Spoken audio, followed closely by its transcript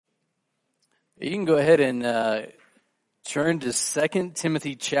You can go ahead and turn to 2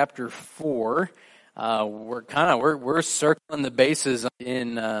 Timothy chapter 4. We're circling the bases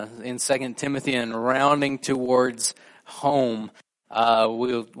in 2 Timothy and rounding towards home.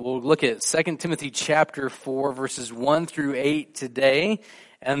 We'll look at 2 Timothy chapter 4 verses 1 through 8 today,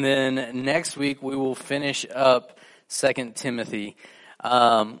 and then next week we will finish up 2 Timothy.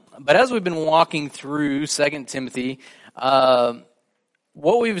 But as we've been walking through 2 Timothy,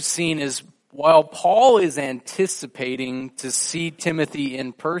 what we've seen is while Paul is anticipating to see Timothy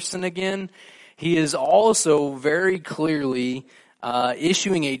in person again, he is also very clearly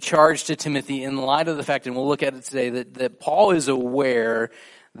issuing a charge to Timothy in light of the fact, and we'll look at it today, that Paul is aware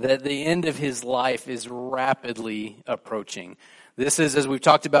that the end of his life is rapidly approaching. This is, as we've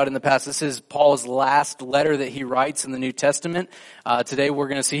talked about in the past, this is Paul's last letter that he writes in the New Testament. Today we're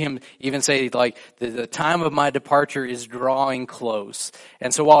going to see him even say, like, the time of my departure is drawing close.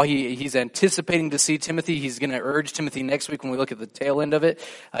 And so while he's anticipating to see Timothy, he's going to urge Timothy next week when we look at the tail end of it.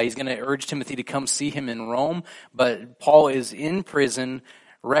 He's going to urge Timothy to come see him in Rome. But Paul is in prison,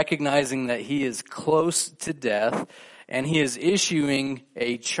 recognizing that he is close to death. And he is issuing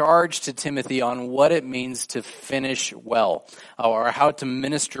a charge to Timothy on what it means to finish well, or how to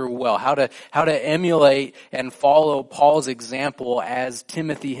minister well, how to emulate and follow Paul's example as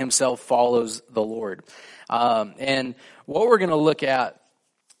Timothy himself follows the Lord. And what we're going to look at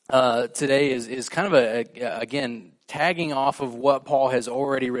today is kind of again, tagging off of what Paul has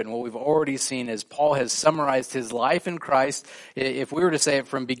already written. What we've already seen is Paul has summarized his life in Christ. If we were to say it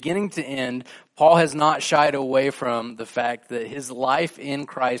from beginning to end, Paul has not shied away from the fact that his life in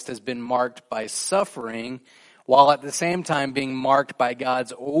Christ has been marked by suffering, while at the same time being marked by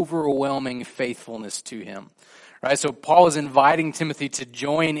God's overwhelming faithfulness to him. Right, so Paul is inviting Timothy to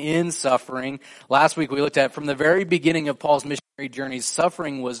join in suffering. Last week we looked at from the very beginning of Paul's missionary journey,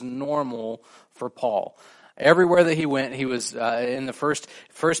 suffering was normal for Paul. Everywhere that he went, he was in the first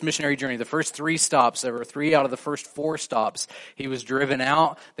missionary journey, the first 3 stops, there were 3 out of the first 4 stops. He was driven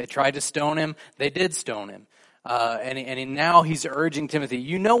out. They tried to stone him. They did stone him. Now he's urging Timothy,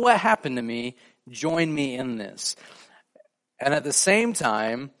 you know what happened to me? Join me in this. And at the same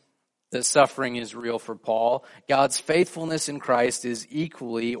time, the suffering is real for Paul. God's faithfulness in Christ is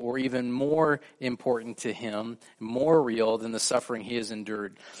equally or even more important to him, more real than the suffering he has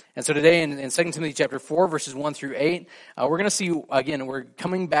endured. And so today in 2 Timothy chapter 4, verses 1 through 8, we're going to see, again, we're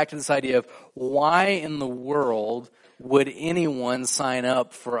coming back to this idea of why in the world would anyone sign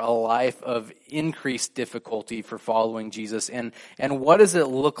up for a life of increased difficulty for following Jesus? And what does it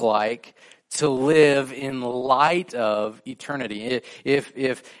look like to live in light of eternity?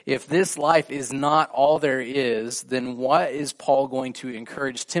 If this life is not all there is, then what is Paul going to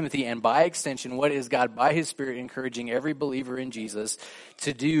encourage Timothy, and by extension, what is God by his Spirit encouraging every believer in Jesus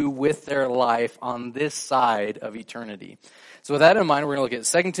to do with their life on this side of eternity? So with that in mind, we're going to look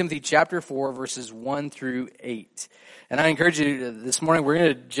at 2 Timothy chapter 4, verses 1 through 8. And I encourage you this morning, we're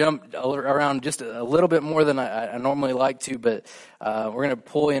going to jump around just a little bit more than I normally like to, but we're going to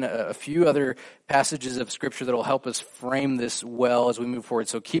pull in a few other passages of Scripture that will help us frame this well as we move forward.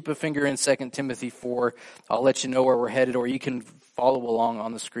 So keep a finger in 2 Timothy 4. I'll let you know where we're headed, or you can follow along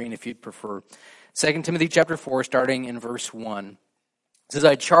on the screen if you'd prefer. 2 Timothy chapter 4, starting in verse 1. It says,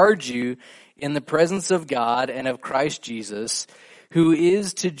 I charge you in the presence of God and of Christ Jesus, who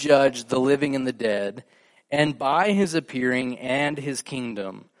is to judge the living and the dead, and by his appearing and his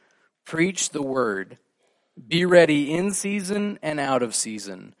kingdom, preach the word. Be ready in season and out of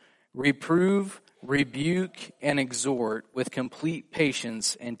season. Reprove, rebuke, and exhort with complete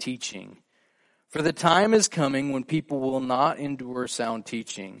patience and teaching. For the time is coming when people will not endure sound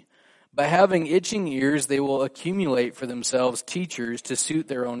teaching. By having itching ears, they will accumulate for themselves teachers to suit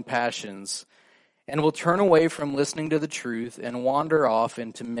their own passions, and will turn away from listening to the truth and wander off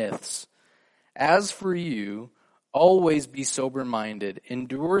into myths. As for you, always be sober-minded,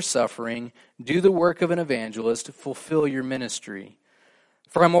 endure suffering, do the work of an evangelist, fulfill your ministry.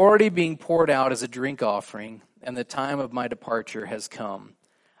 For I'm already being poured out as a drink offering, and the time of my departure has come.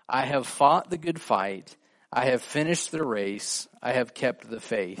 I have fought the good fight, I have finished the race, I have kept the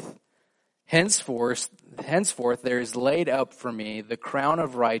faith. Henceforth there is laid up for me the crown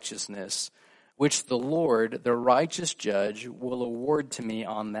of righteousness, which the Lord, the righteous judge, will award to me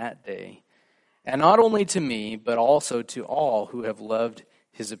on that day. And not only to me, but also to all who have loved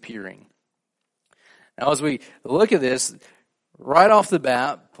his appearing. Now, as we look at this, right off the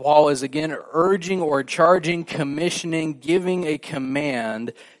bat, Paul is again urging or charging, commissioning, giving a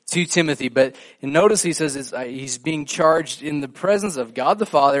command to Timothy. But notice he says he's being charged in the presence of God the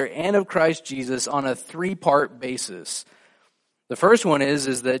Father and of Christ Jesus on a 3-part basis. The first one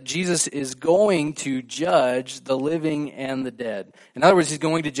is that Jesus is going to judge the living and the dead. In other words, he's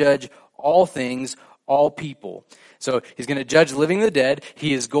going to judge all things, all people. So he's going to judge the living and the dead.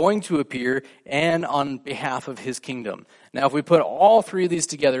 He is going to appear and on behalf of his kingdom. Now, if we put all three of these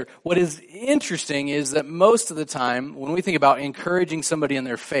together, what is interesting is that most of the time, when we think about encouraging somebody in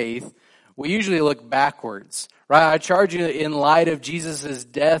their faith, we usually look backwards, right? I charge you in light of Jesus'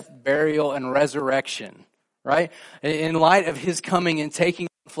 death, burial, and resurrection, right? In light of his coming and taking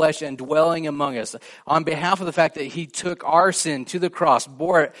flesh and dwelling among us, on behalf of the fact that he took our sin to the cross,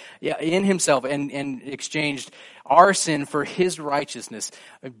 bore it in himself, and exchanged our sin for his righteousness.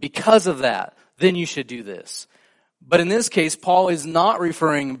 Because of that, then you should do this. But in this case, Paul is not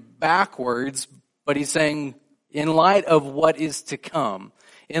referring backwards, but he's saying in light of what is to come,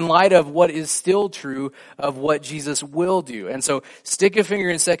 in light of what is still true of what Jesus will do. And so stick a finger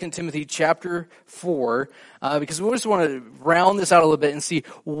in 2 Timothy chapter 4, because we just want to round this out a little bit and see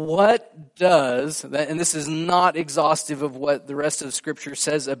what does, and this is not exhaustive of what the rest of Scripture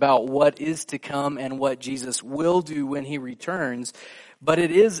says about what is to come and what Jesus will do when he returns, but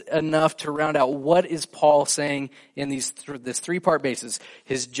it is enough to round out what is Paul saying in this three-part basis: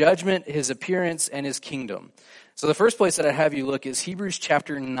 his judgment, his appearance, and his kingdom. So the first place that I have you look is Hebrews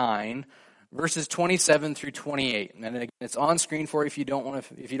chapter 9, verses 27 through 28. And again, it's on screen for you if you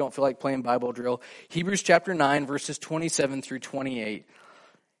don't feel like playing Bible drill. Hebrews chapter 9, verses 27 through 28.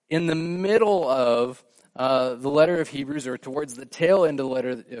 In the middle of the letter of Hebrews, or towards the tail end of the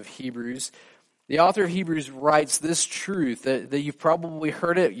letter of Hebrews, the author of Hebrews writes this truth that you've probably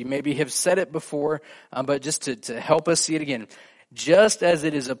heard it. You maybe have said it before, but just to help us see it again. Just as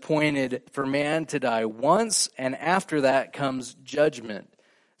it is appointed for man to die once, and after that comes judgment,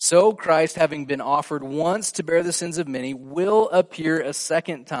 so Christ, having been offered once to bear the sins of many, will appear a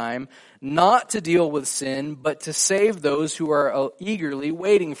second time, not to deal with sin, but to save those who are eagerly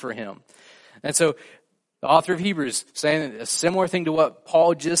waiting for him. And so the author of Hebrews saying a similar thing to what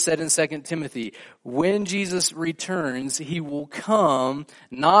Paul just said in 2 Timothy. When Jesus returns, he will come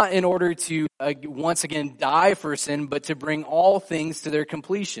not in order to once again die for sin, but to bring all things to their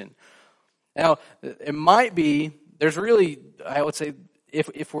completion. Now, it might be, there's really, I would say,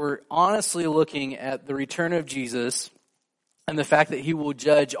 if we're honestly looking at the return of Jesus and the fact that he will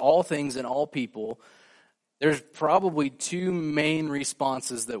judge all things and all people, there's probably two main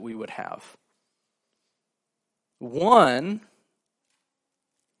responses that we would have. One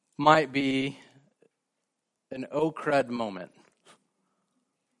might be an oh crud moment.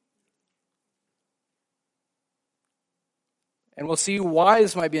 And we'll see why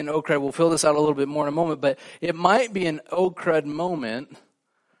this might be an oh crud. We'll fill this out a little bit more in a moment, but it might be an oh crud moment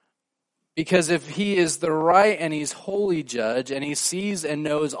because if he is the right and he's holy judge and he sees and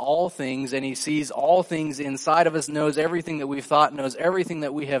knows all things and he sees all things inside of us, knows everything that we've thought, knows everything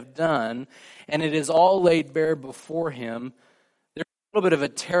that we have done, and it is all laid bare before him, there's a little bit of a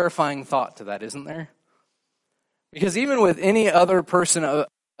terrifying thought to that, isn't there? Because even with any other person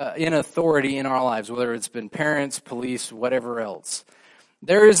in authority in our lives, whether it's been parents, police, whatever else,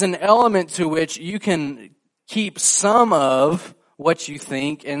 there is an element to which you can keep some of what you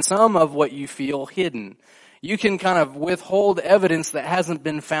think and some of what you feel hidden. You can kind of withhold evidence that hasn't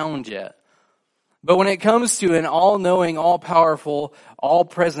been found yet. But when it comes to an all-knowing, all-powerful,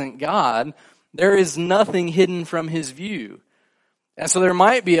 all-present God, there is nothing hidden from his view. And so there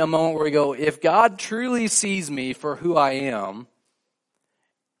might be a moment where we go, if God truly sees me for who I am,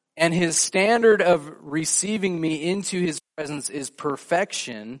 and his standard of receiving me into his presence is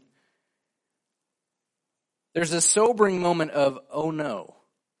perfection, there's a sobering moment of, oh no,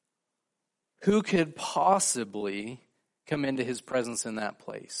 who could possibly come into his presence in that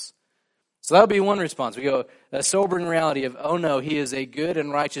place? So that would be one response. We go, a sobering reality of, oh no, he is a good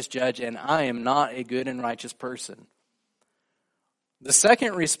and righteous judge, and I am not a good and righteous person. The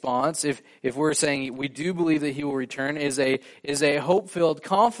second response, if we're saying we do believe that he will return, is a hope-filled,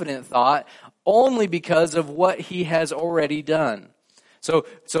 confident thought only because of what he has already done. So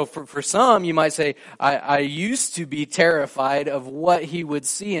for some, you might say, I used to be terrified of what he would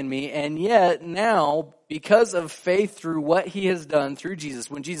see in me, and yet now, because of faith through what he has done through Jesus,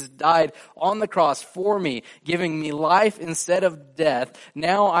 when Jesus died on the cross for me, giving me life instead of death,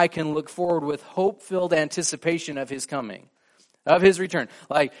 now I can look forward with hope-filled anticipation of his coming, of his return.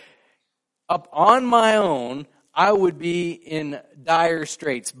 Like, up on my own, I would be in dire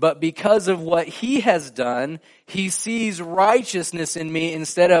straits. But because of what he has done, he sees righteousness in me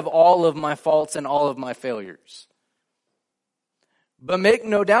instead of all of my faults and all of my failures. But make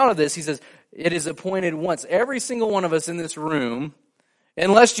no doubt of this, he says, it is appointed once. Every single one of us in this room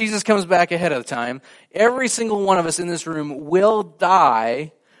Unless Jesus comes back ahead of time, every single one of us in this room will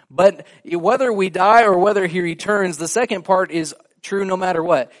die. But whether we die or whether he returns, the second part is true no matter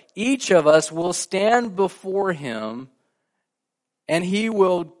what. Each of us will stand before him, and he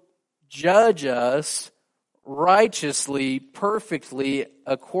will judge us righteously, perfectly,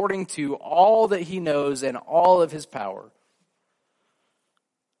 according to all that he knows and all of his power.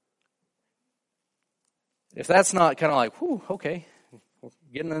 If that's not kind of like, whew, okay, we're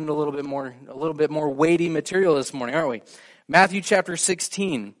getting into a little bit more weighty material this morning, aren't we? Matthew chapter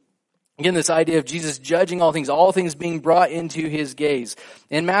 16. Again, this idea of Jesus judging all things being brought into his gaze.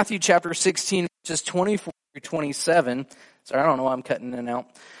 In Matthew chapter 16, verses 24 through 27, sorry, I don't know why I'm cutting in and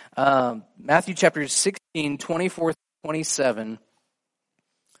out. Matthew chapter 16, 24 through 27,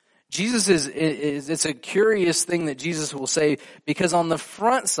 Jesus it's a curious thing that Jesus will say, because on the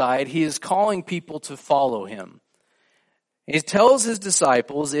front side, he is calling people to follow him. He tells his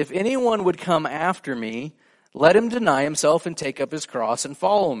disciples, if anyone would come after me, let him deny himself and take up his cross and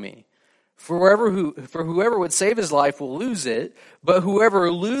follow me. For whoever would save his life will lose it, but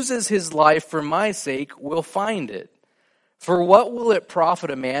whoever loses his life for my sake will find it. For what will it profit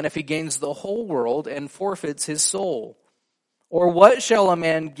a man if he gains the whole world and forfeits his soul? Or what shall a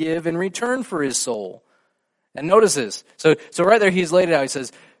man give in return for his soul? And notice this. So right there he's laid it out. He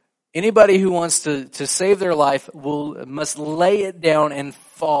says, anybody who wants to save their life must lay it down and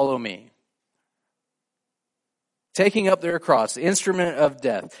follow me. Taking up their cross, the instrument of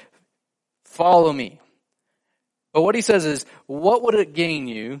death. Follow me. But what he says is, what would it gain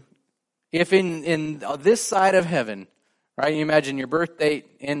you if in this side of heaven, right? You imagine your birth date,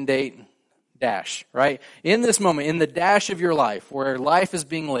 end date, dash, right? In this moment, in the dash of your life, where life is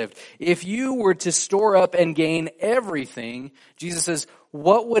being lived, if you were to store up and gain everything, Jesus says,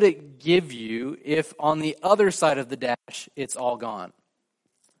 what would it give you if on the other side of the dash, it's all gone?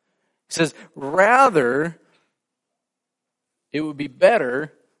 He says, rather, it would be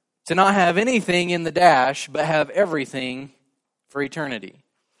better to not have anything in the dash, but have everything for eternity.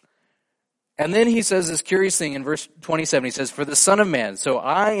 And then he says this curious thing in verse 27. He says, for the Son of Man, so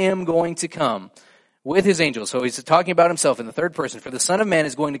I am going to come with his angels. So he's talking about himself in the third person. For the Son of Man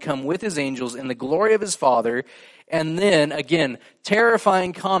is going to come with his angels in the glory of his Father. And then, again,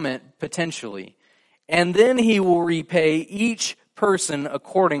 terrifying comment potentially. And then he will repay each person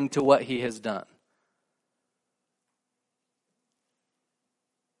according to what he has done.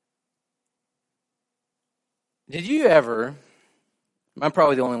 Did you ever, I'm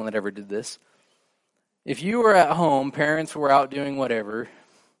probably the only one that ever did this, if you were at home, parents were out doing whatever,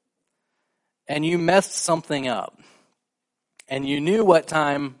 and you messed something up, and you knew what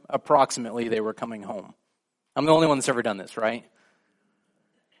time approximately they were coming home. I'm the only one that's ever done this, right?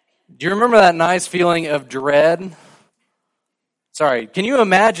 Do you remember that nice feeling of dread? Sorry, can you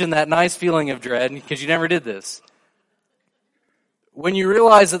imagine that nice feeling of dread? Because you never did this. When you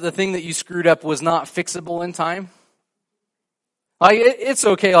realize that the thing that you screwed up was not fixable in time. Like, it's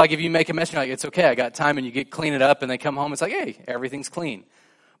okay, like, if you make a mess, you're like, it's okay, I got time, and you get clean it up, and they come home, it's like, hey, everything's clean.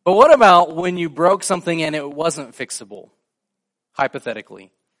 But what about when you broke something and it wasn't fixable,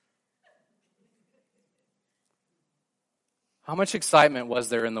 hypothetically? How much excitement was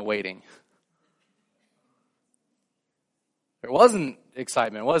there in the waiting? There wasn't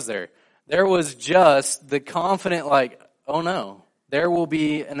excitement, was there? There was just the confident, like, oh no, there will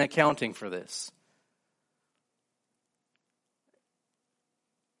be an accounting for this.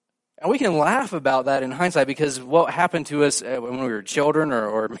 And we can laugh about that in hindsight because what happened to us when we were children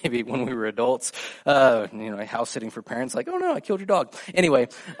or maybe when we were adults, house sitting for parents, like, oh no, I killed your dog. Anyway,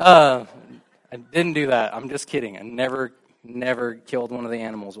 I didn't do that. I'm just kidding. I never killed one of the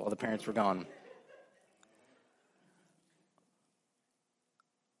animals while the parents were gone.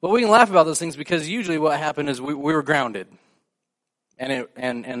 But we can laugh about those things because usually what happened is we were grounded. And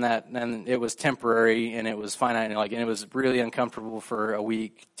it was temporary and it was finite and it was really uncomfortable for a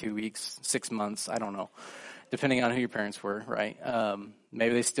week, 2 weeks, 6 months, I don't know, depending on who your parents were, right?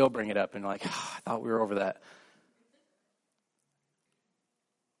 Maybe they still bring it up and like, I thought we were over that.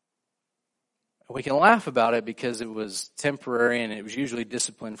 We can laugh about it because it was temporary and it was usually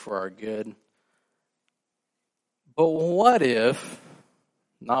discipline for our good. But what if,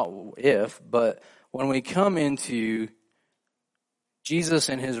 not if, but when we come into Jesus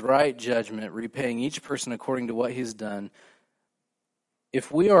in his right judgment, repaying each person according to what he's done,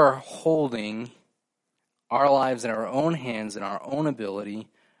 if we are holding our lives in our own hands and our own ability,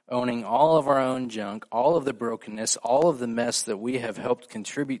 owning all of our own junk, all of the brokenness, all of the mess that we have helped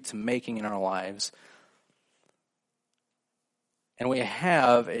contribute to making in our lives, and we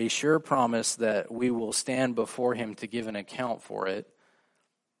have a sure promise that we will stand before him to give an account for it,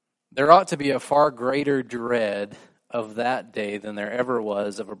 There ought to be a far greater dread of that day than there ever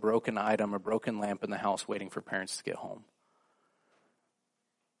was of a broken item, a broken lamp in the house waiting for parents to get home.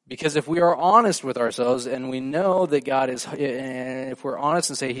 Because if we are honest with ourselves and we know that God is, and if we're honest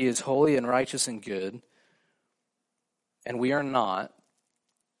and say He is holy and righteous and good, and we are not,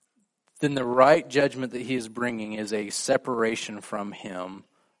 then the right judgment that He is bringing is a separation from Him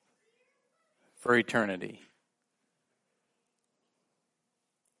for eternity.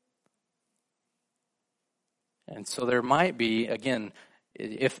 And so there might be, again,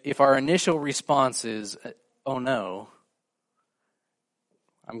 if our initial response is, oh no,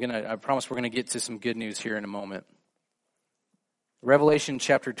 I promise we're going to get to some good news here in a moment. Revelation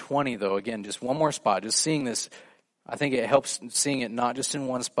chapter 20, though, again, just one more spot. Just seeing this, I think it helps seeing it not just in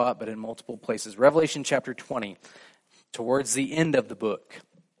one spot, but in multiple places. Revelation chapter 20, towards the end of the book.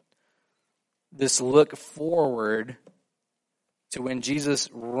 This look forward to when Jesus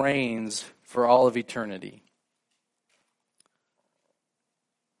reigns for all of eternity.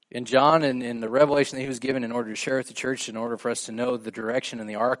 In John, in the revelation that he was given in order to share with the church, in order for us to know the direction and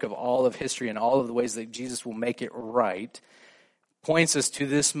the arc of all of history and all of the ways that Jesus will make it right, points us to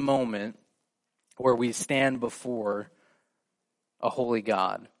this moment where we stand before a holy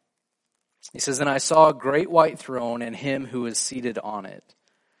God. He says, "And I saw a great white throne and him who is seated on it.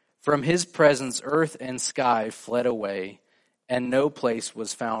 From his presence earth and sky fled away, and no place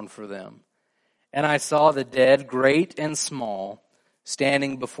was found for them. And I saw the dead, great and small,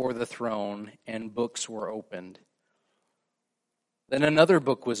 standing before the throne, and books were opened. Then another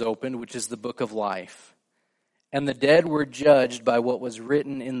book was opened, which is the book of life. And the dead were judged by what was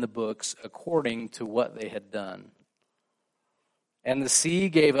written in the books according to what they had done. And the sea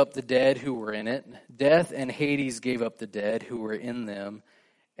gave up the dead who were in it. Death and Hades gave up the dead who were in them.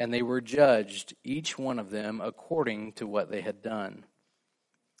 And they were judged, each one of them, according to what they had done.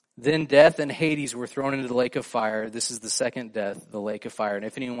 Then death and Hades were thrown into the lake of fire. This is the second death, the lake of fire. And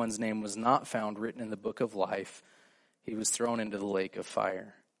if anyone's name was not found written in the book of life, he was thrown into the lake of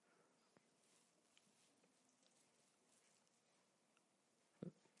fire."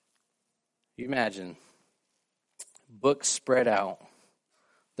 You imagine, books spread out,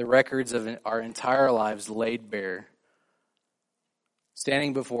 the records of our entire lives laid bare,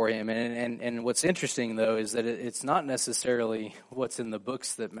 standing before him. And what's interesting, though, is that it's not necessarily what's in the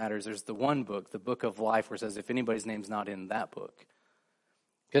books that matters. There's the one book, the book of life, where it says if anybody's name's not in that book.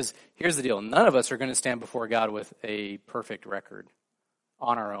 Because here's the deal. None of us are going to stand before God with a perfect record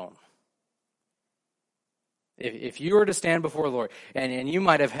on our own. If you were to stand before the Lord, and you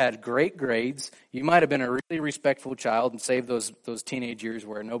might have had great grades, you might have been a really respectful child and saved those teenage years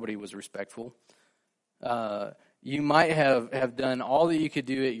where nobody was respectful. You might have done all that you could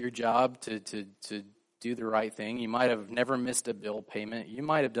do at your job to do the right thing. You might have never missed a bill payment. You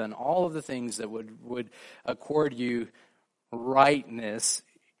might have done all of the things that would accord you rightness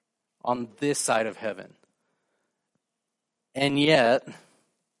on this side of heaven. And yet,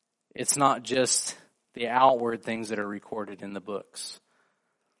 it's not just the outward things that are recorded in the books.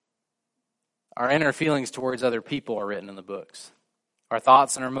 Our inner feelings towards other people are written in the books. Our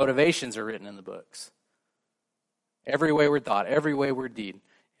thoughts and our motivations are written in the books. Every wayward thought, every wayward deed,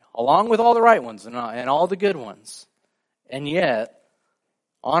 along with all the right ones and all the good ones. And yet,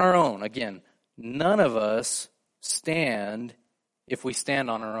 on our own, again, none of us stand if we stand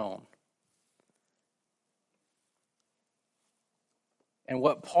on our own. And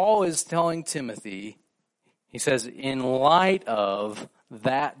what Paul is telling Timothy, he says, in light of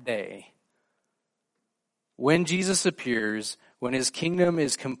that day, when Jesus appears, when his kingdom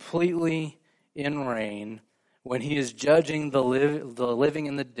is completely in reign, when he is judging the living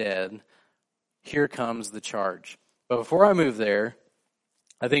and the dead, here comes the charge. But before I move there,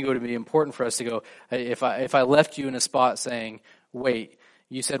 I think it would be important for us to go, if I left you in a spot saying, wait,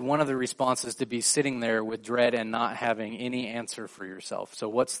 you said one of the responses to be sitting there with dread and not having any answer for yourself. So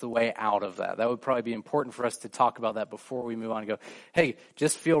what's the way out of that? That would probably be important for us to talk about that before we move on and go, hey,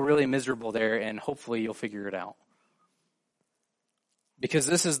 just feel really miserable there and hopefully you'll figure it out. Because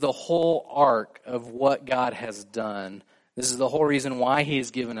this is the whole arc of what God has done. This is the whole reason why he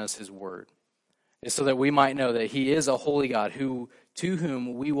has given us his word. Is so that we might know that he is a holy God to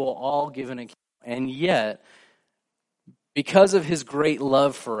whom we will all give an account. And yet, because of his great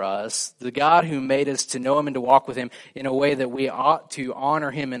love for us, the God who made us to know him and to walk with him in a way that we ought to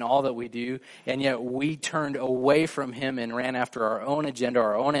honor him in all that we do, and yet we turned away from him and ran after our own agenda,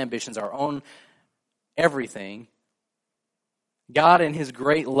 our own ambitions, our own everything, God in his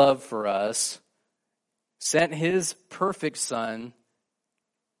great love for us sent his perfect Son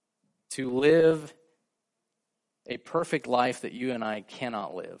to live a perfect life that you and I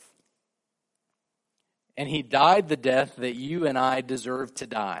cannot live. And he died the death that you and I deserve to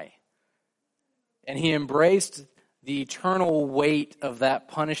die. And he embraced the eternal weight of that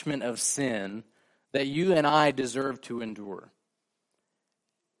punishment of sin that you and I deserve to endure.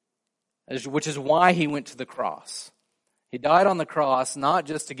 Which is why he went to the cross. He died on the cross not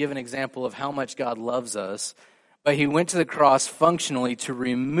just to give an example of how much God loves us, but he went to the cross functionally to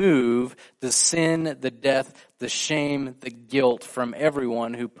remove the sin, the death, the shame, the guilt from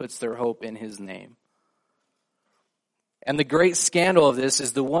everyone who puts their hope in his name. And the great scandal of this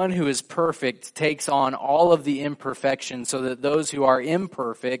is the one who is perfect takes on all of the imperfection so that those who are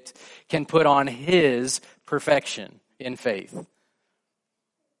imperfect can put on his perfection in faith.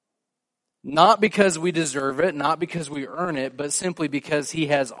 Not because we deserve it, not because we earn it, but simply because he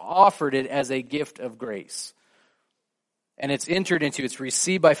has offered it as a gift of grace. And it's entered into, it's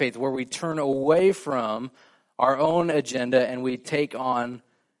received by faith, where we turn away from our own agenda and we take on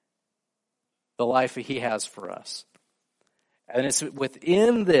the life that he has for us. And it's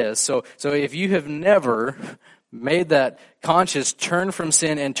within this, so if you have never made that conscious turn from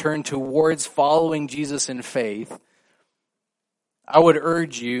sin and turn towards following Jesus in faith, I would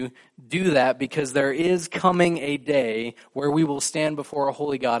urge you, do that, because there is coming a day where we will stand before a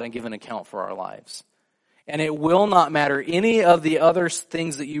holy God and give an account for our lives. And it will not matter any of the other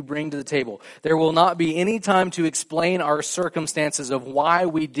things that you bring to the table. There will not be any time to explain our circumstances of why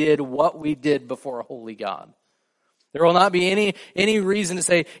we did what we did before a holy God. There will not be any reason to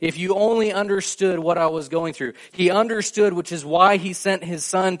say, if you only understood what I was going through. He understood, which is why he sent his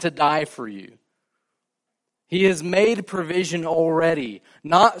son to die for you. He has made provision already,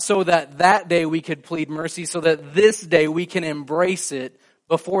 not so that that day we could plead mercy, so that this day we can embrace it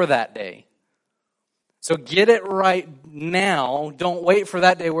before that day. So get it right now. Don't wait for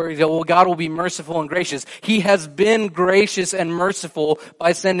that day where you go, well, God will be merciful and gracious. He has been gracious and merciful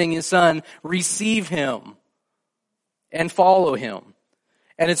by sending his son. Receive him and follow him.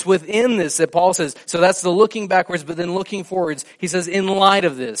 And it's within this that Paul says, so that's the looking backwards, but then looking forwards. He says, in light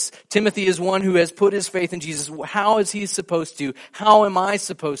of this, Timothy is one who has put his faith in Jesus. How is he supposed to? How am I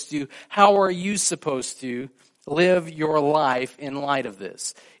supposed to? How are you supposed to live your life in light of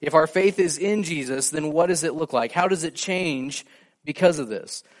this? If our faith is in Jesus, then what does it look like? How does it change because of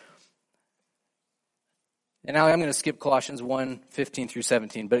this? And now I'm going to skip Colossians 1:15 through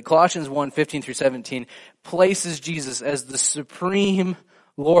 17. But Colossians 1:15 through 17 places Jesus as the supreme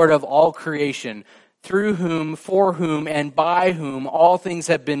Lord of all creation, through whom, for whom, and by whom all things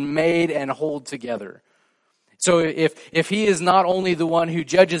have been made and hold together. So if he is not only the one who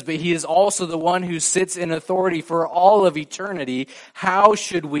judges, but he is also the one who sits in authority for all of eternity, how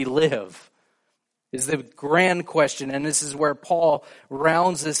should we live? Is the grand question, and this is where Paul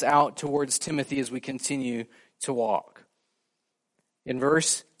rounds this out towards Timothy as we continue to walk. In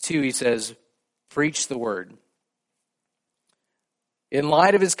verse 2 he says, preach the word. In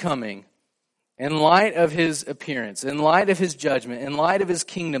light of his coming, in light of his appearance, in light of his judgment, in light of his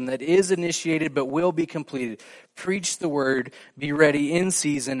kingdom that is initiated but will be completed, preach the word, be ready in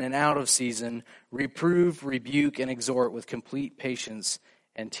season and out of season, reprove, rebuke, and exhort with complete patience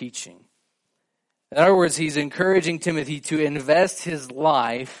and teaching. In other words, he's encouraging Timothy to invest his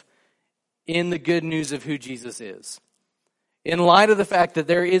life in the good news of who Jesus is. In light of the fact that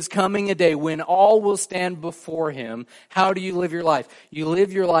there is coming a day when all will stand before him, how do you live your life? You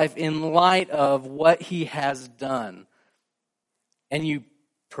live your life in light of what he has done. And you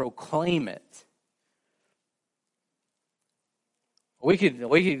proclaim it. We could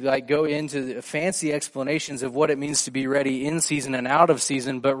go into the fancy explanations of what it means to be ready in season and out of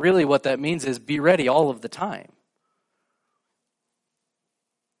season, but really what that means is be ready all of the time.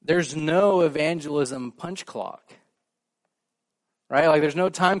 There's no evangelism punch clock. Right? Like there's no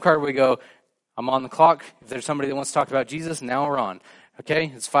time card where we go, I'm on the clock. If there's somebody that wants to talk about Jesus, now we're on.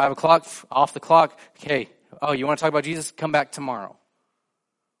 Okay, it's 5 o'clock, off the clock. Okay, oh, you want to talk about Jesus? Come back tomorrow.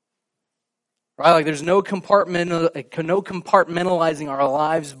 Right? Like there's no compartmentalizing our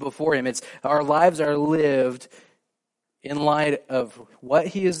lives before him. It's our lives are lived in light of what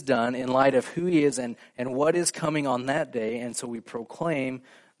he has done, in light of who he is and what is coming on that day. And so we proclaim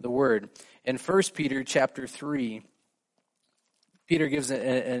the word. In 1 Peter chapter 3, Peter gives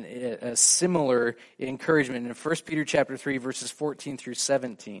a similar encouragement in 1 Peter chapter 3, verses 14 through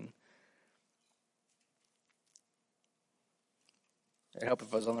 17. It'd help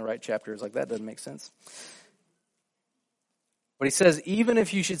if I was on the right chapter. It's like, that doesn't make sense. But he says, even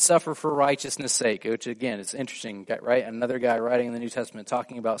if you should suffer for righteousness' sake, which again, it's interesting, right? Another guy writing in the New Testament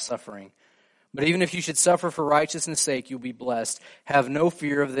talking about suffering. But even if you should suffer for righteousness' sake, you'll be blessed. Have no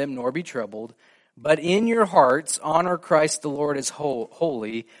fear of them, nor be troubled. But in your hearts, honor Christ the Lord as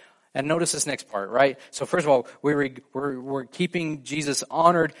holy, And notice this next part, right? So first of all, we're keeping Jesus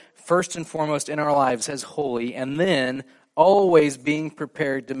honored first and foremost in our lives as holy, and then always being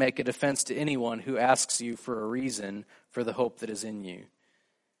prepared to make a defense to anyone who asks you for a reason for the hope that is in you.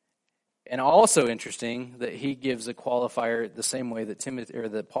 And also interesting that he gives a qualifier the same way that Timothy or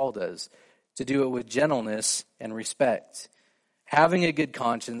that Paul does, to do it with gentleness and respect, having a good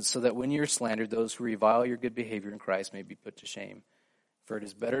conscience, so that when you're slandered, those who revile your good behavior in Christ may be put to shame. For it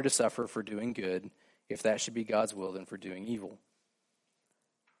is better to suffer for doing good, if that should be God's will, than for doing evil.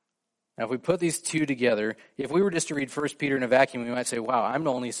 Now, if we put these two together, if we were just to read 1 Peter in a vacuum, we might say, wow, I'm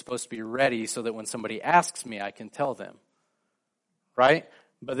only supposed to be ready so that when somebody asks me, I can tell them. Right?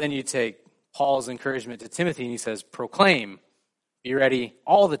 But then you take Paul's encouragement to Timothy and he says, proclaim, be ready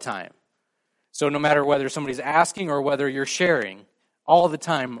all the time. So no matter whether somebody's asking or whether you're sharing, all the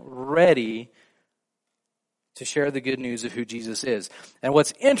time ready to share the good news of who Jesus is. And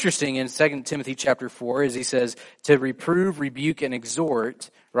what's interesting in 2 Timothy chapter 4 is he says to reprove, rebuke, and exhort,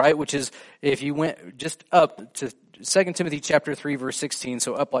 right? Which is, if you went just up to 2 Timothy chapter 3, verse 16,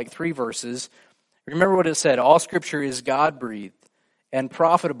 so up like 3 verses, remember what it said, all scripture is God-breathed and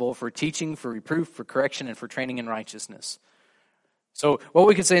profitable for teaching, for reproof, for correction, and for training in righteousness. So what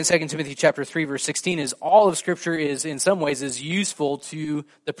we could say in 2 Timothy chapter 3, verse 16 is all of scripture is, in some ways, is useful to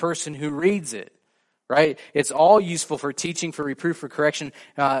the person who reads it. Right? It's all useful for teaching, for reproof, for correction,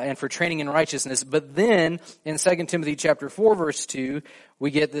 and for training in righteousness. But then, in 2 Timothy chapter 4, verse 2,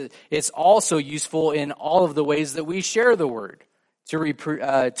 we get that it's also useful in all of the ways that we share the word. To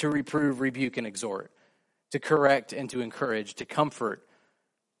reprove, rebuke, and exhort. To correct and to encourage, to comfort.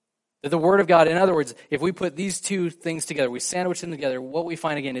 That the word of God, in other words, if we put these two things together, we sandwich them together, what we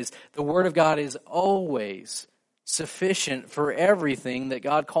find again is the word of God is always sufficient for everything that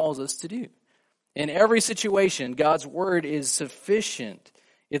God calls us to do. In every situation, God's word is sufficient.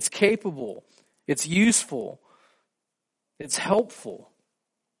 It's capable. It's useful. It's helpful.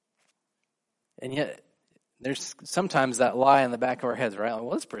 And yet, there's sometimes that lie in the back of our heads, right? Like,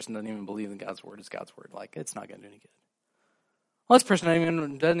 well, this person doesn't even believe in God's word is God's word. Like, it's not going to do any good. Well, this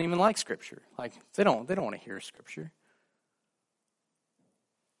person doesn't even like Scripture. Like, they don't want to hear Scripture.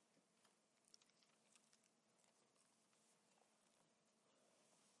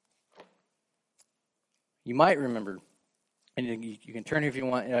 You might remember, and you can turn if you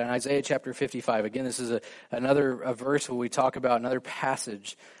want, in Isaiah chapter 55. Again, this is another verse where we talk about, another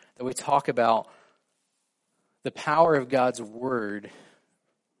passage that we talk about the power of God's word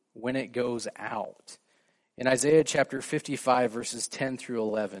when it goes out. In Isaiah chapter 55, verses 10 through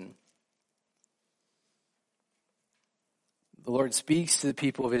 11, the Lord speaks to the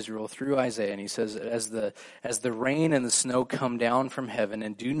people of Israel through Isaiah, and he says, as the rain and the snow come down from heaven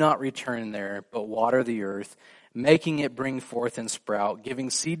and do not return there, but water the earth, making it bring forth and sprout,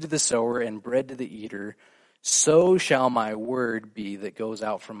 giving seed to the sower and bread to the eater, so shall my word be that goes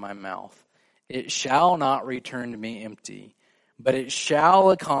out from my mouth. It shall not return to me empty, but it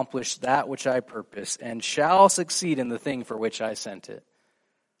shall accomplish that which I purpose, and shall succeed in the thing for which I sent it.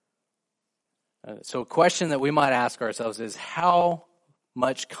 So a question that we might ask ourselves is, how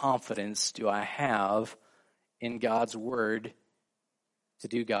much confidence do I have in God's word to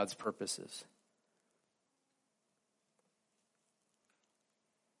do God's purposes?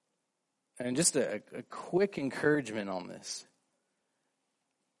 And just a quick encouragement on this,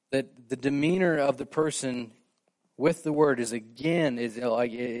 that the demeanor of the person with the word is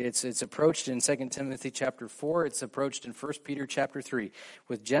it's approached in 2 Timothy chapter 4, it's approached in 1 Peter chapter 3,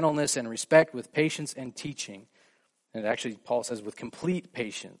 with gentleness and respect, with patience and teaching. And actually, Paul says, with complete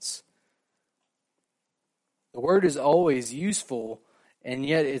patience. The word is always useful, and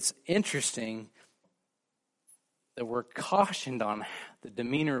yet it's interesting that we're cautioned on the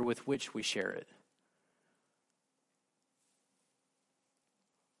demeanor with which we share it.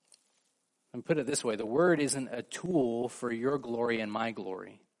 And put it this way, the word isn't a tool for your glory and my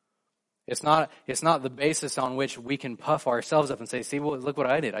glory. It's not the basis on which we can puff ourselves up and say, see, well, look what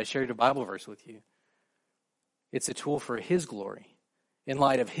I did. I shared a Bible verse with you. It's a tool for his glory, in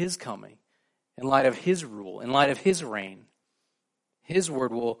light of his coming, in light of his rule, in light of his reign. His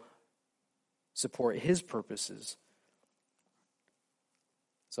word will support his purposes.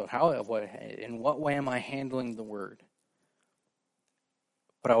 So in what way am I handling the word?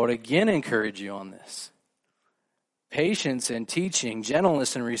 But I would again encourage you on this. Patience and teaching,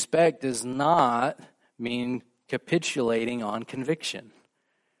 gentleness and respect does not mean capitulating on conviction.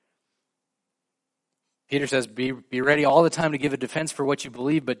 Peter says, be ready all the time to give a defense for what you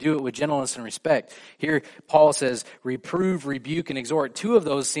believe, but do it with gentleness and respect. Here, Paul says, reprove, rebuke, and exhort. Two of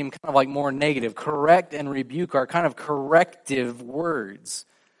those seem kind of like more negative. Correct and rebuke are kind of corrective words.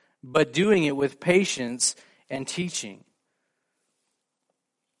 but doing it with patience and teaching.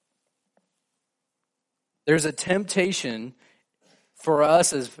 There's a temptation for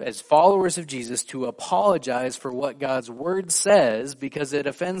us as followers of Jesus to apologize for what God's word says because it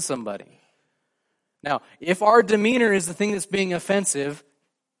offends somebody. Now, if our demeanor is the thing that's being offensive,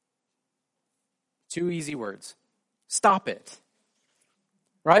 2 easy words. Stop it.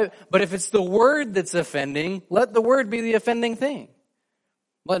 Right? But if it's the word that's offending, let the word be the offending thing.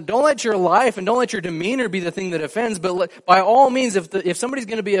 Don't let your life and don't let your demeanor be the thing that offends, but by all means, if somebody's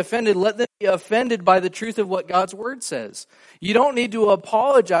going to be offended, let them be offended by the truth of what God's word says. You don't need to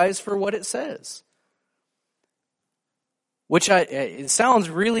apologize for what it says. It sounds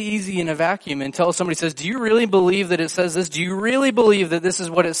really easy in a vacuum until somebody says, do you really believe that it says this? Do you really believe that this is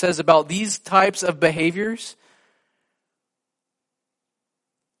what it says about these types of behaviors?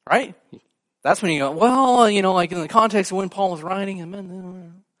 Right? That's when you go, well, like in the context of when Paul was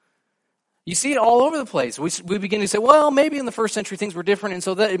writing, you see it all over the place. We begin to say, well, maybe in the first century things were different, and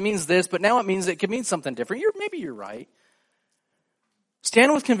so that it means this, but now it means it could mean something different. Maybe you're right.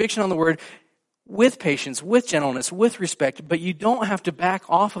 Stand with conviction on the word, with patience, with gentleness, with respect, but you don't have to back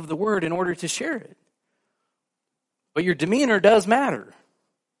off of the word in order to share it. But your demeanor does matter.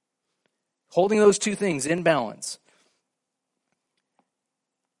 Holding those two things in balance.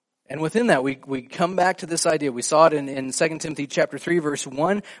 And within that, we come back to this idea. We saw it in 2 Timothy chapter 3, verse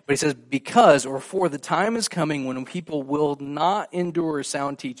 1. But he says, because or for the time is coming when people will not endure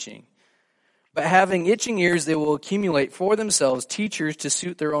sound teaching. But having itching ears, they will accumulate for themselves teachers to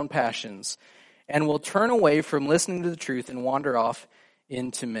suit their own passions. And will turn away from listening to the truth and wander off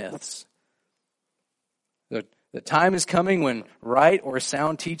into myths. The time is coming when right or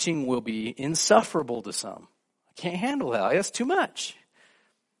sound teaching will be insufferable to some. I can't handle that. That's too much.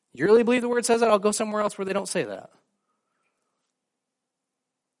 You really believe the word says that? I'll go somewhere else where they don't say that.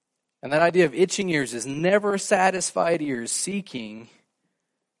 And that idea of itching ears is never satisfied ears seeking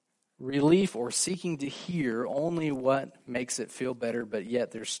relief or seeking to hear only what makes it feel better, but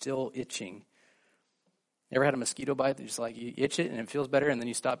yet they're still itching. You ever had a mosquito bite that just like you itch it and it feels better and then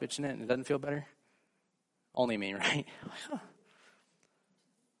you stop itching it and it doesn't feel better? Only me, right?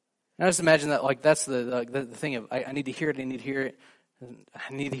 I just imagine that like that's the thing of I need to hear it, I need to hear it.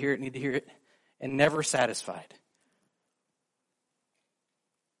 I need to hear it, and never satisfied.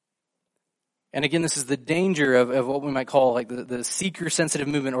 And again, this is the danger of what we might call like the seeker-sensitive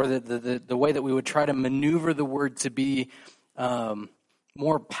movement, or the way that we would try to maneuver the word to be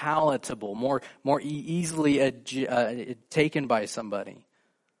more palatable, more easily taken by somebody.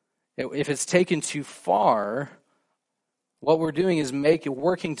 If it's taken too far, what we're doing is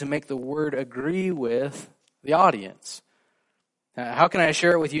working to make the word agree with the audience. How can I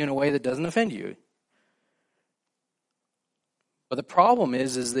share it with you in a way that doesn't offend you? But the problem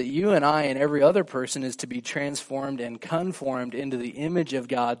is that you and I and every other person is to be transformed and conformed into the image of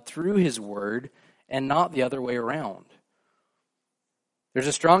God through His Word and not the other way around. There's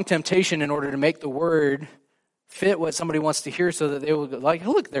a strong temptation in order to make the Word fit what somebody wants to hear so that they will go like,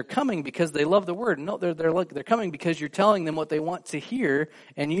 look, they're coming because they love the Word. No, they're coming because you're telling them what they want to hear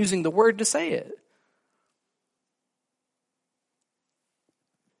and using the Word to say it.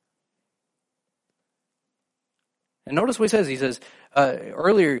 And notice what he says. He says,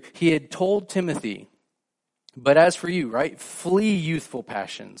 earlier he had told Timothy, but as for you, right, flee youthful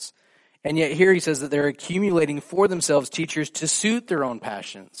passions. And yet here he says that they're accumulating for themselves teachers to suit their own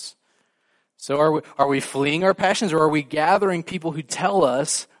passions. So are we fleeing our passions, or are we gathering people who tell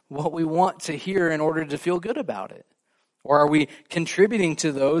us what we want to hear in order to feel good about it? Or are we contributing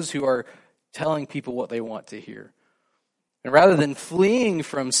to those who are telling people what they want to hear? And rather than fleeing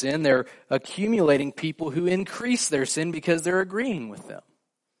from sin, they're accumulating people who increase their sin because they're agreeing with them.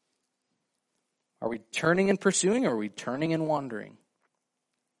 Are we turning and pursuing, or are we turning and wandering?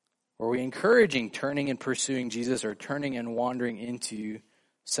 Or are we encouraging turning and pursuing Jesus, or turning and wandering into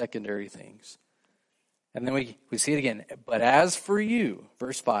secondary things? And then we see it again. But as for you,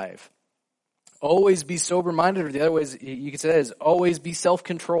 verse 5, always be sober-minded, or the other ways you could say that is always be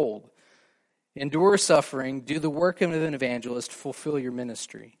self-controlled. Endure suffering, do the work of an evangelist, fulfill your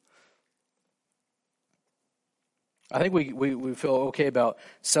ministry. I think we feel okay about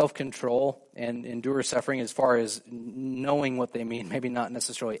self-control and endure suffering as far as knowing what they mean, maybe not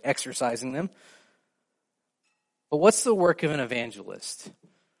necessarily exercising them. But what's the work of an evangelist?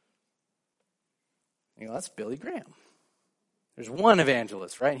 That's Billy Graham. There's one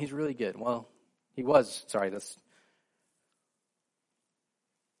evangelist, right? He's really good. Well, he was.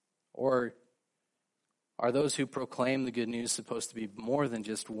 Or are those who proclaim the good news supposed to be more than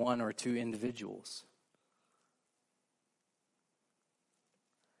just one or two individuals?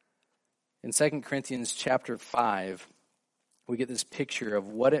 In 2 Corinthians chapter 5, we get this picture of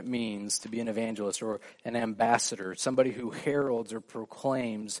what it means to be an evangelist or an ambassador, somebody who heralds or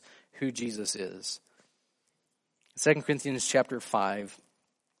proclaims who Jesus is. 2 Corinthians chapter 5,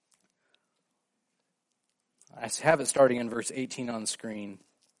 I have it starting in verse 18 on the screen,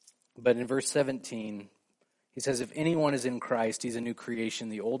 but in verse 17, he says, if anyone is in Christ, he's a new creation.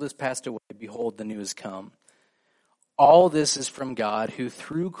 The old has passed away. Behold, the new has come. All this is from God, who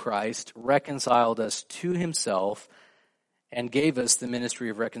through Christ reconciled us to himself and gave us the ministry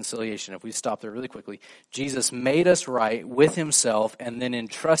of reconciliation. If we stop there really quickly, Jesus made us right with himself and then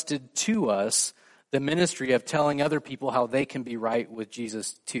entrusted to us the ministry of telling other people how they can be right with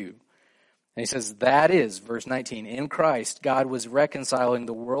Jesus too. And he says, that is, verse 19, in Christ, God was reconciling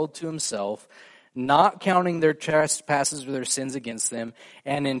the world to himself, not counting their trespasses or their sins against them,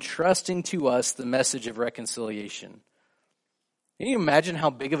 and entrusting to us the message of reconciliation. Can you imagine how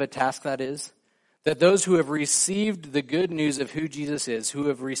big of a task that is? That those who have received the good news of who Jesus is, who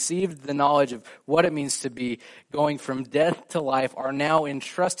have received the knowledge of what it means to be going from death to life, are now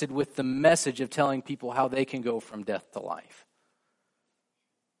entrusted with the message of telling people how they can go from death to life.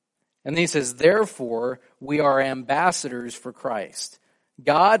 And then he says, therefore, we are ambassadors for Christ,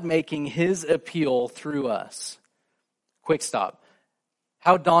 God making his appeal through us. Quick stop.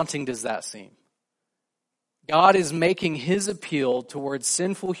 How daunting does that seem? God is making his appeal towards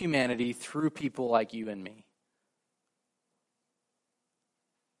sinful humanity through people like you and me.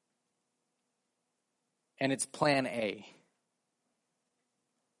 And it's plan A.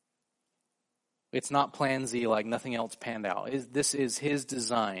 It's not plan Z, like nothing else panned out. This is his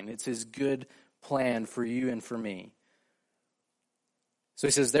design. It's his good plan for you and for me. So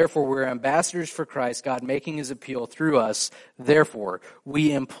he says, therefore, we're ambassadors for Christ, God making his appeal through us. Therefore,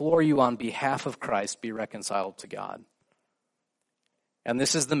 we implore you on behalf of Christ, be reconciled to God. And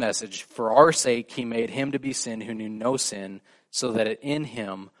this is the message. For our sake, he made him to be sin who knew no sin, so that in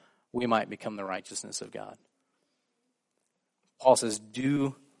him we might become the righteousness of God. Paul says,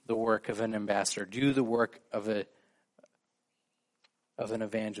 do the work of an ambassador. Do the work of an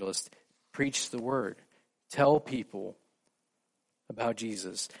evangelist. Preach the word. Tell people about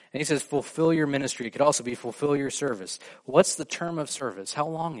Jesus. And he says, fulfill your ministry. It could also be fulfill your service. What's the term of service? How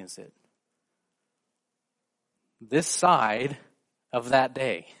long is it? This side of that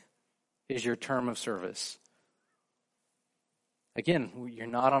day is your term of service. Again, you're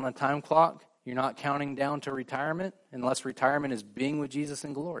not on a time clock. You're not counting down to retirement, unless retirement is being with Jesus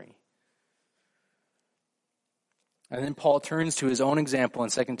in glory. And then Paul turns to his own example in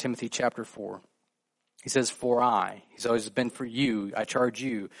 2 Timothy chapter 4. He says, for I. He's always been for you. I charge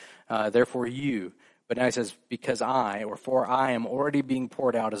you. Therefore you. But now he says, because I, or for I, am already being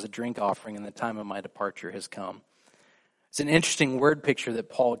poured out as a drink offering, and the time of my departure has come. It's an interesting word picture that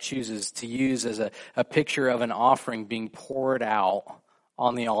Paul chooses to use as a picture of an offering being poured out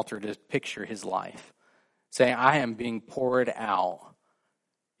on the altar to picture his life. Saying, I am being poured out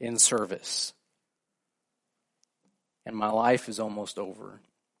in service. And my life is almost over.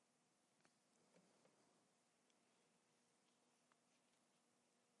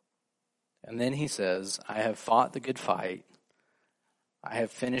 And then he says, I have fought the good fight. I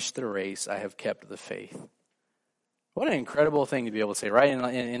have finished the race. I have kept the faith. What an incredible thing to be able to say, right?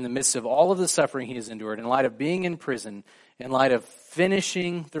 In the midst of all of the suffering he has endured, in light of being in prison, in light of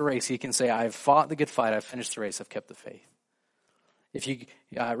finishing the race, he can say, I have fought the good fight. I've finished the race. I've kept the faith. If you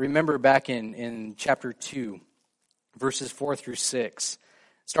remember back in chapter 2, verses 4 through 6,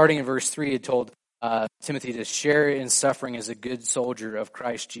 starting in verse 3, it told Timothy to share in suffering as a good soldier of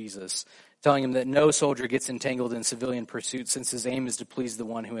Christ Jesus, telling him that no soldier gets entangled in civilian pursuits, since his aim is to please the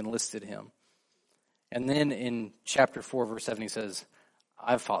one who enlisted him. And then in chapter 4, verse 7, he says,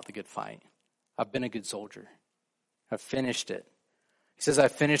 I've fought the good fight. I've been a good soldier. I've finished it. He says,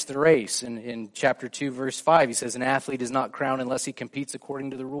 I've finished the race. In chapter 2, verse 5, he says, an athlete is not crowned unless he competes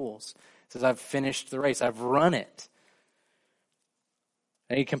according to the rules. He says, I've finished the race. I've run it.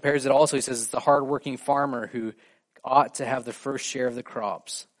 And he compares it also. He says, it's the hardworking farmer who ought to have the first share of the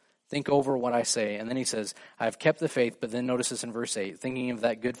crops. Think over what I say. And then he says, I've kept the faith. But then notice this in verse 8. Thinking of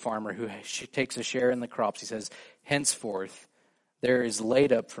that good farmer who takes a share in the crops, he says, henceforth there is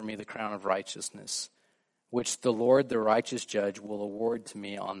laid up for me the crown of righteousness, which the Lord, the righteous judge, will award to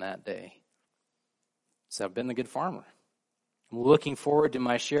me on that day. So I've been the good farmer. I'm looking forward to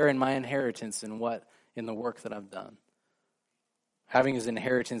my share and my inheritance in the work that I've done. Having his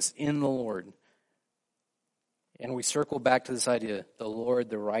inheritance in the Lord. And we circle back to this idea, the Lord,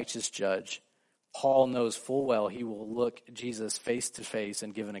 the righteous judge. Paul knows full well he will look Jesus face to face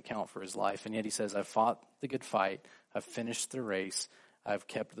and give an account for his life. And yet he says, I've fought the good fight. I've finished the race. I've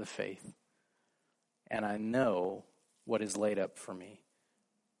kept the faith. and I know what is laid up for me.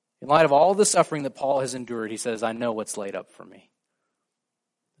 In light of all the suffering that Paul has endured, he says, I know what's laid up for me.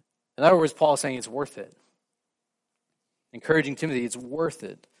 In other words, Paul is saying it's worth it. Encouraging Timothy, it's worth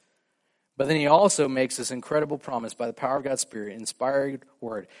it. But then he also makes this incredible promise by the power of God's Spirit, inspired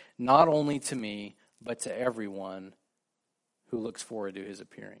word, not only to me, but to everyone who looks forward to his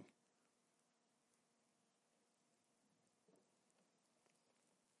appearing.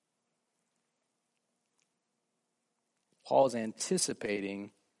 Paul is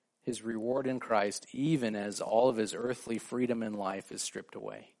anticipating his reward in Christ even as all of his earthly freedom in life is stripped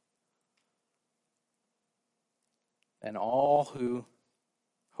away. And all who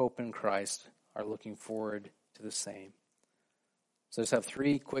hope in Christ are looking forward to the same. So I just have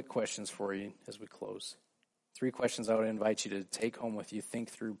 3 quick questions for you as we close. 3 questions I would invite you to take home with you, think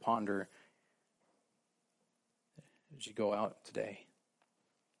through, ponder as you go out today.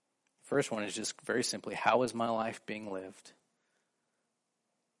 First one is just very simply, how is my life being lived?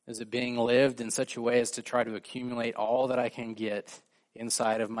 Is it being lived in such a way as to try to accumulate all that I can get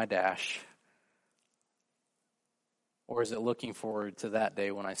inside of my dash? Or is it looking forward to that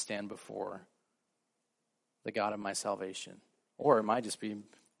day when I stand before the God of my salvation? Or it might just be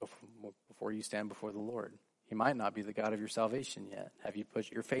before you stand before the Lord. He might not be the God of your salvation yet. Have you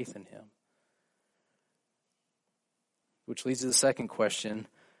put your faith in him? Which leads to the second question.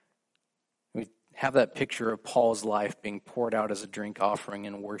 We have that picture of Paul's life being poured out as a drink offering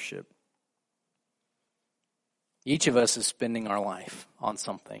in worship. Each of us is spending our life on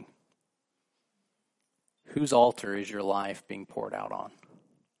something. Whose altar is your life being poured out on?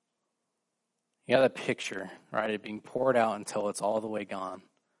 You got that picture, right? It being poured out until it's all the way gone.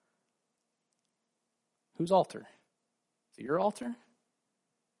 Whose altar? Is it your altar?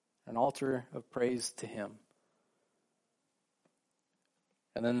 An altar of praise to him.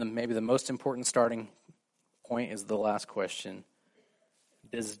 And then maybe the most important starting point is the last question.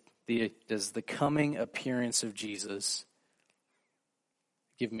 Does the coming appearance of Jesus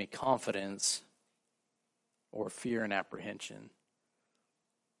give me confidence or fear and apprehension?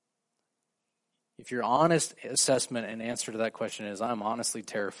 If your honest assessment and answer to that question is, I'm honestly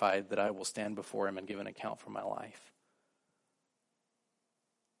terrified that I will stand before him and give an account for my life.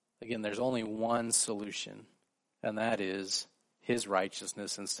 Again, there's only one solution, and that is his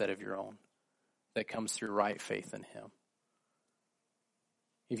righteousness instead of your own, that comes through right faith in him.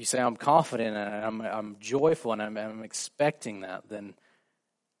 If you say, I'm confident and I'm joyful and I'm expecting that, then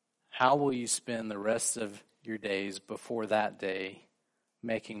how will you spend the rest of your days before that day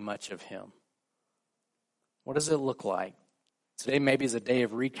making much of him? What does it look like? Today maybe is a day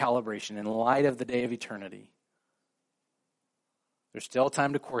of recalibration in light of the day of eternity. There's still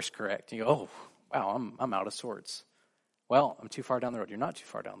time to course correct. You go, oh, wow, I'm out of sorts. Well, I'm too far down the road. You're not too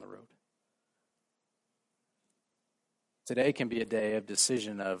far down the road. Today can be a day of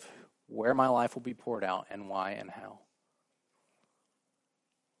decision of where my life will be poured out and why and how.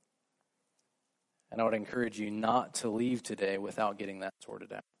 And I would encourage you not to leave today without getting that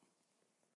sorted out.